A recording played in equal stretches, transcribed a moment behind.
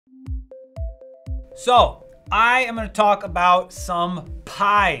So I am going to talk about some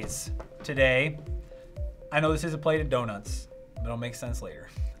pies today. I know this is a plate of donuts, but it'll make sense later,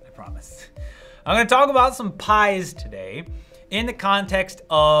 I promise. I'm going to talk about some pies today in the context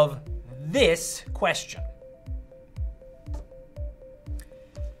of this question.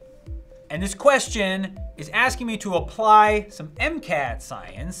 And this question is asking me to apply some MCAT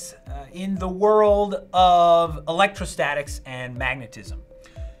science in the world of electrostatics and magnetism.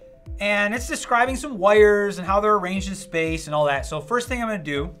 And it's describing some wires and how they're arranged in space and all that. So first thing I'm going to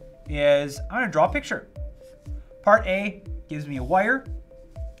do is I'm going to draw a picture. Part A gives me a wire,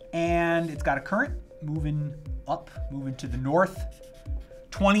 and it's got a current moving up, moving to the north,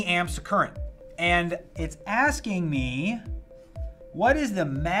 20 amps of current. And it's asking me, what is the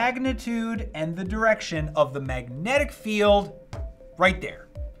magnitude and the direction of the magnetic field right there,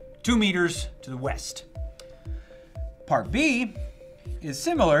 2 meters to the west? Part B is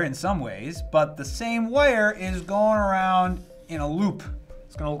similar in some ways, but the same wire is going around in a loop.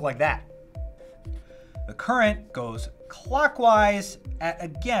 It's going to look like that. The current goes clockwise at,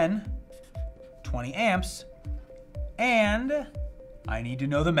 again, 20 amps, and I need to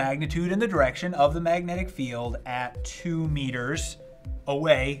know the magnitude and the direction of the magnetic field at 2 meters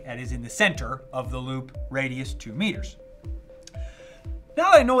away, that is in the center of the loop, radius 2 meters.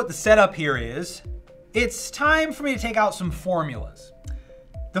 Now that I know what the setup here is, it's time for me to take out some formulas.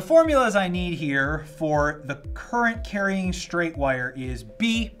 The formulas I need here for the current carrying straight wire is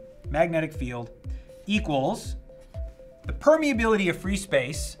B, magnetic field, equals the permeability of free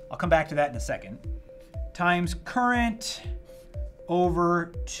space, I'll come back to that in a second, times current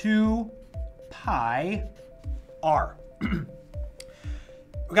over 2 pi R. We've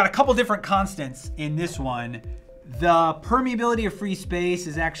got a couple different constants in this one. The permeability of free space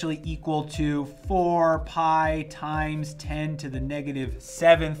is actually equal to 4 pi times 10 to the negative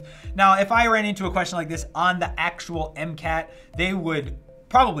 7th. Now, if I ran into a question like this on the actual MCAT, they would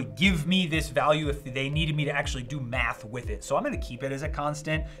probably give me this value if they needed me to actually do math with it. So I'm going to keep it as a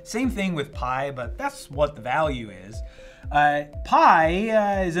constant. Same thing with pi, but that's what the value is.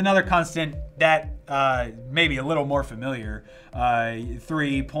 Pi is another constant that may be a little more familiar.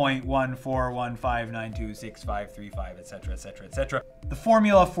 3.1415926535, etc., etc., etc. The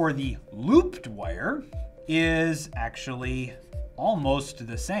formula for the looped wire is actually almost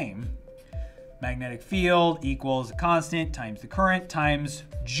the same. Magnetic field equals a constant times the current times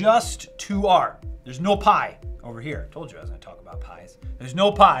just 2R. There's no pi over here. I told you I was going to talk about pies. There's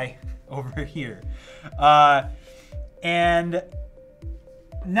no pi over here. And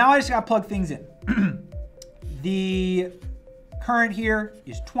now I just got to plug things in. The current here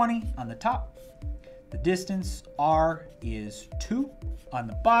is 20 on the top. The distance R is 2 on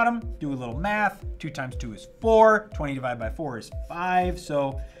the bottom. Do a little math. 2 times 2 is 4. 20 divided by 4 is 5.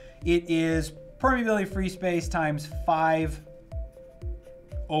 So it is permeability free space times 5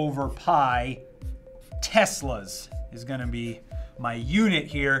 over pi Teslas is going to be my unit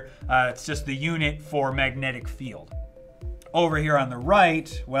here. It's just the unit for magnetic field. Over here on the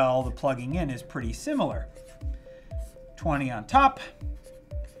right, well, the plugging in is pretty similar. 20 on top,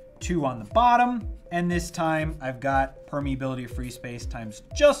 2 on the bottom, and this time I've got permeability of free space times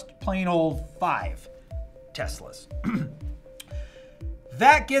just plain old 5 Teslas.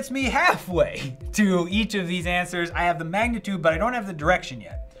 That gets me halfway to each of these answers. I have the magnitude, but I don't have the direction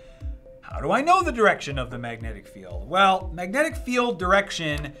yet. How do I know the direction of the magnetic field? Well, magnetic field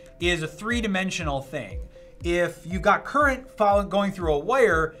direction is a 3-dimensional thing. If you've got current going through a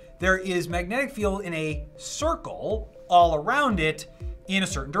wire, there is magnetic field in a circle all around it in a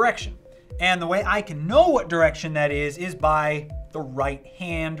certain direction. And the way I can know what direction that is by the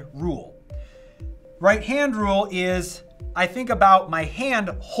right-hand rule. Right-hand rule is, I think about my hand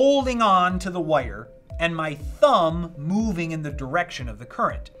holding on to the wire and my thumb moving in the direction of the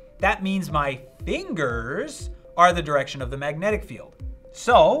current. That means my fingers are the direction of the magnetic field.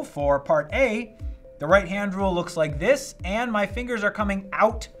 So for part A, the right-hand rule looks like this, and my fingers are coming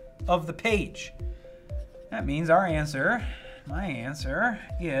out of the page. That means my answer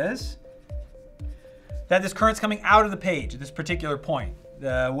is that this current's coming out of the page at this particular point.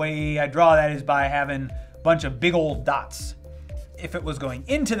 The way I draw that is by having a bunch of big old dots. If it was going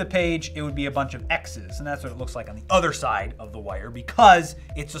into the page, it would be a bunch of X's, and that's what it looks like on the other side of the wire because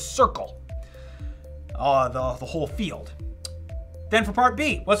it's a circle, the whole field. Then for part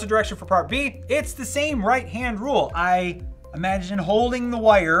B, what's the direction for part B? It's the same right-hand rule. I imagine holding the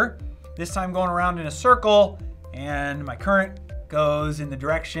wire, this time going around in a circle, and my current goes in the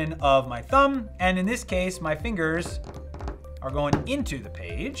direction of my thumb, and in this case, my fingers are going into the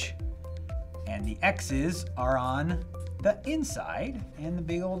page, and the X's are on the inside, and the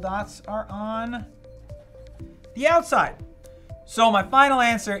big old dots are on the outside. So my final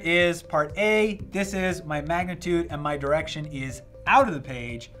answer is part A. This is my magnitude and my direction is out of the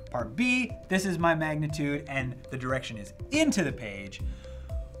page. Part B, this is my magnitude and the direction is into the page.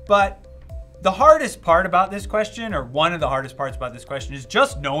 But the hardest part about this question, or one of the hardest parts about this question, is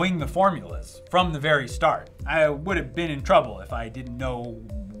just knowing the formulas from the very start. I would have been in trouble if I didn't know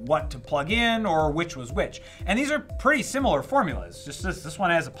what to plug in or which was which. And these are pretty similar formulas, just this one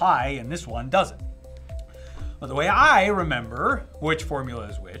has a pi and this one doesn't. But the way I remember which formula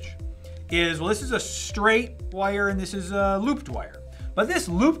is which is, well, this is a straight wire and this is a looped wire. But this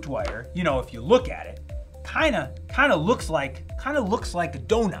looped wire, you know, if you look at it, kind of looks like a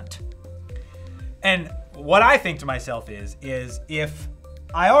donut. And what I think to myself is if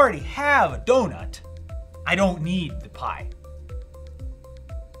I already have a donut, I don't need the pi.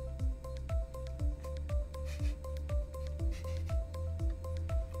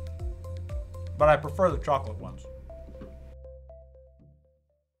 But I prefer the chocolate ones.